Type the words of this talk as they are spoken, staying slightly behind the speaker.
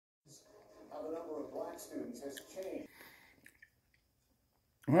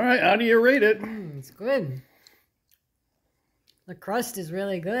All right, how do you rate it? It's good. The crust is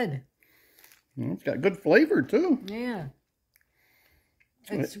really good. It's got good flavor too. Yeah.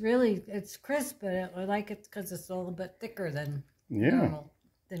 It's crisp, but I like it because it's a little bit thicker than normal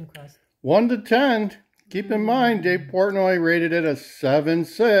thin crust. 1 to 10. Keep in mind, Dave Portnoy rated it a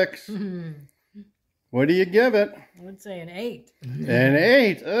 7.6. What do you give it? I would say an 8. An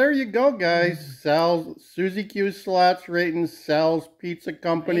 8. There you go, guys. Sal's Susie-Q Slots rating Sal's Pizza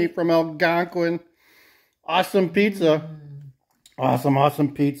Company from Algonquin. Awesome pizza.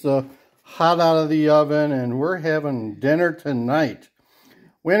 Awesome pizza. Hot out of the oven, and we're having dinner tonight.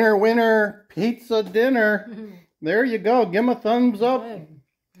 Winner, pizza dinner. There you go. Give them a thumbs up.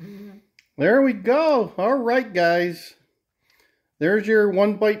 There we go. All right, guys. There's your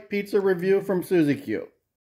one bite pizza review from Susie-Q.